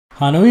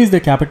Hanoi is the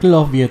capital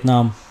of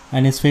Vietnam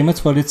and is famous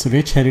for its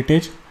rich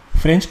heritage,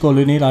 French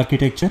colonial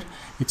architecture,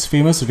 its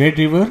famous Red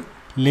River,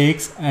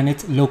 lakes and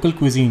its local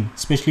cuisine,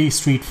 especially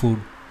street food.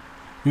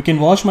 You can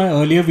watch my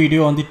earlier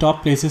video on the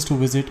top places to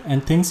visit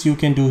and things you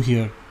can do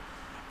here.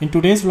 In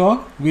today's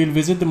vlog, we will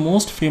visit the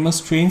most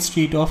famous train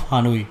street of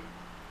Hanoi.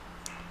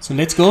 So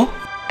let's go!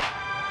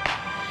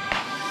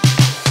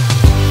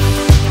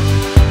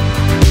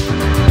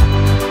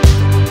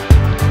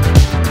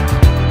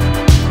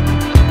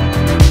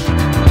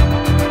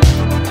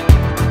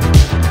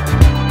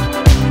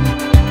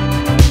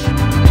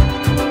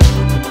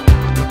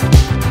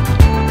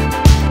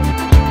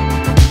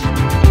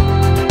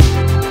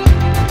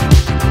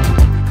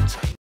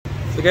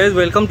 So guys,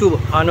 welcome to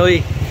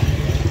Hanoi.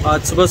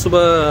 आज सुबह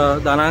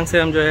सुबह दानांग से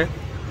हम जो है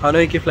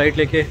Hanoi की flight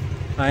लेके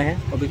आए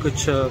हैं। अभी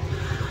कुछ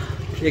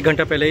 1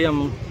 घंटा पहले ही हम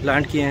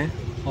लैंड किए हैं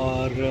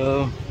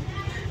और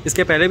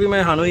इसके पहले भी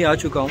मैं हानोई आ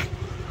चुका हूँ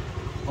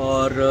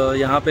और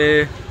यहाँ पे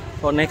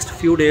for next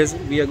few days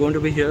we are going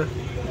to be here.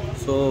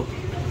 So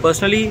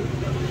personally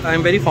I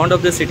am very fond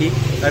of the city.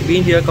 I have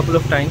been here couple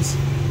of times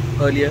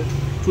earlier,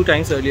 2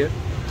 times earlier,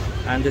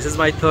 and this is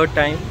my 3rd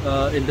time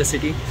in the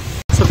city.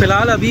 सो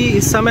फ़िलहाल अभी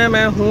इस समय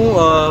मैं हूँ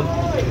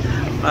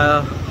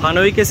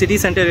Hanoi के city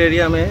centre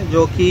area में,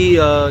 जो कि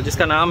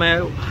जिसका नाम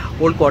है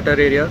ओल्ड क्वार्टर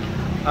एरिया।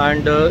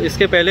 एंड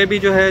इसके पहले भी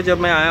जो है जब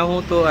मैं आया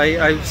हूँ तो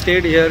I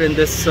stayed here in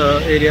this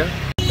area.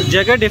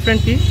 जगह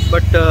डिफरेंट थी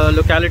बट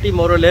लोकेलिटी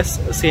मोर और लेस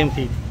सेम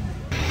थी।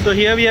 So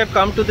here we have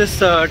come to this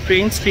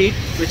train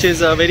street which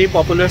is a very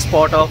popular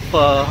spot of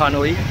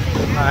Hanoi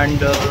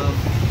and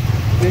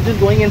we are just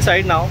going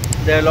inside now.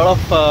 There are lot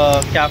of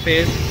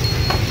cafes.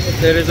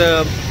 There is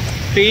a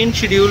train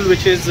schedule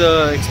which is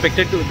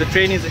the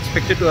train is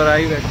expected to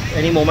arrive at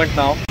any moment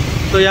now.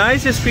 तो यहाँ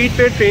इस street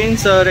पे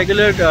trains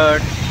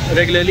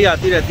regularly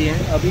आती रहती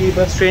हैं। अभी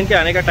bus train के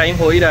आने का टाइम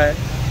हो ही रहा है।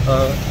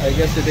 I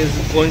guess it is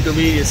going to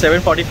be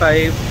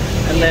 7:45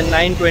 and then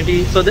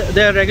 9:20। So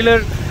they are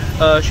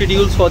regular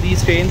schedules for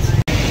these trains.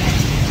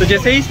 तो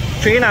जैसे ही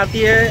ट्रेन आती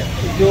है,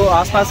 जो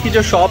आसपास की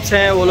जो शॉप्स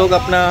हैं वो लोग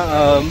अपना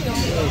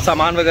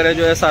सामान वगैरह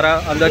जो है सारा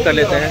अंदर कर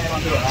लेते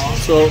हैं।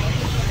 सो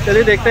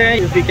चलिए देखते हैं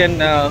if we can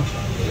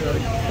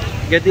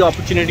get the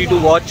opportunity to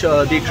watch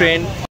the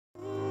train.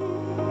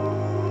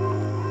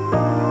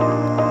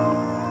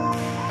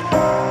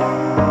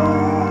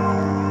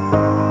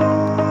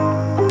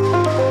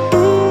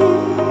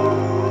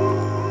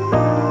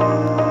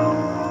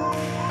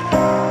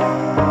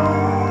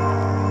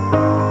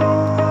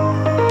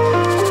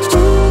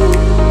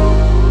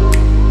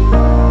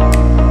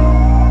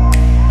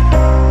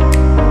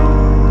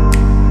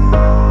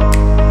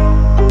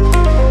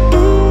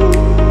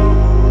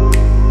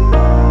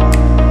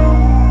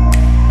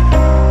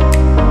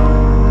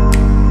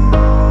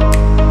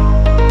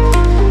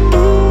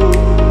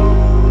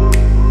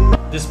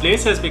 This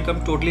place has become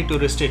totally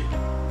touristic.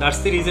 That's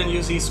the reason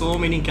you see so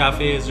many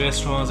cafes,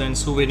 restaurants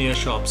and souvenir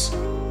shops.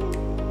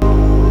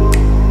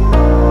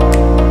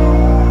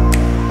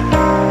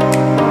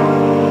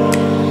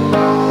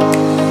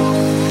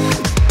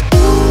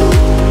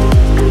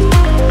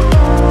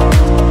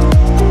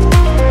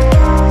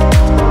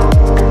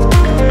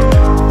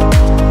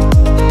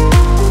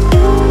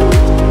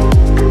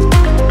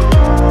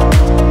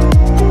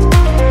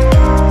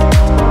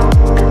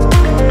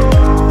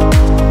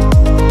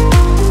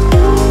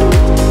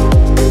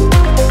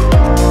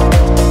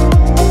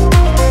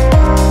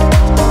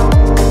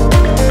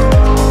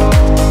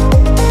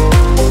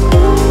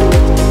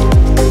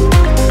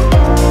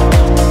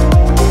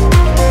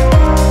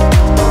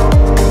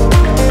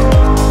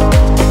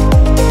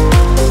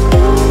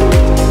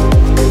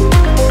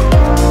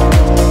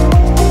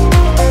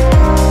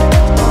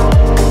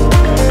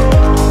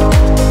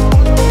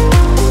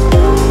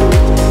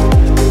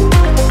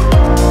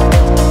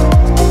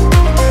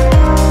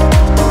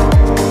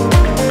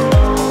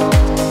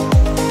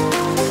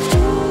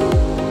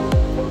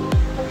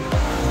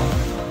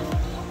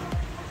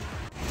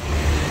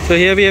 So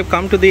here we have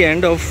come to the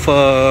end of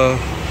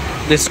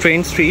this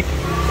train street.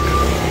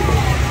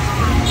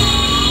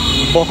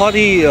 बहुत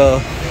ही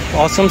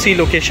awesome सी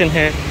location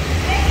है,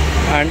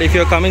 and if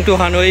you are coming to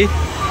Hanoi,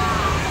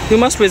 you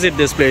must visit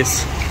this place.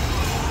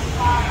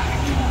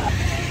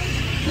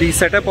 The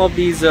setup of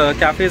these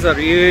cafes are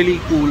really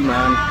cool,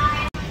 man.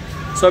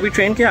 So अभी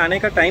train के आने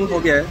का time हो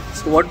गया है.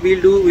 So what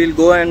we'll do, we'll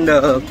go and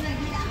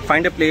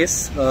find a place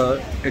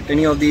at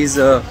any of these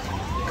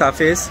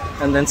cafes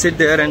and then sit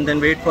there and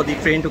then wait for the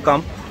train to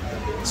come,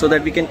 so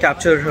that we can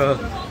capture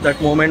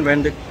that moment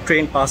when the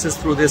train passes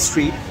through this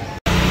street.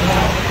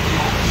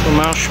 So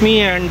Mashmi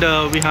and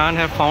Vihan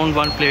have found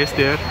one place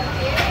there.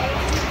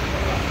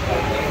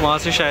 वहाँ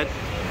से शायद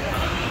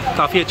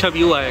काफ़ी अच्छा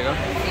view आएगा.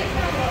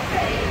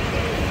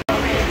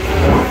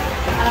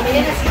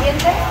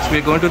 So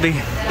we're going to the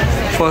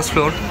first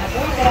floor,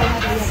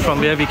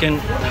 from where we can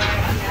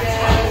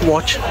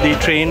watch the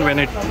train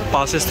when it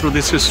passes through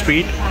this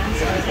street.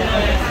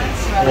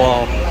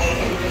 Wow.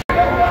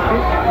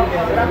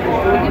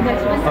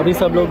 अभी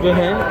सब लोग जो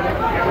हैं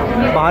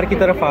बाहर की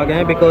तरफ आ गए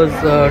हैं बिकॉज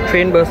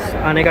ट्रेन बस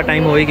आने का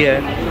टाइम हो ही गया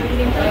है.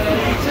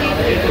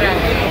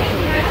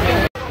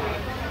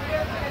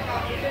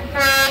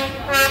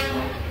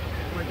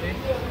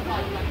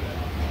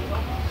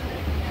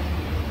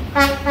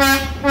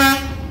 Try.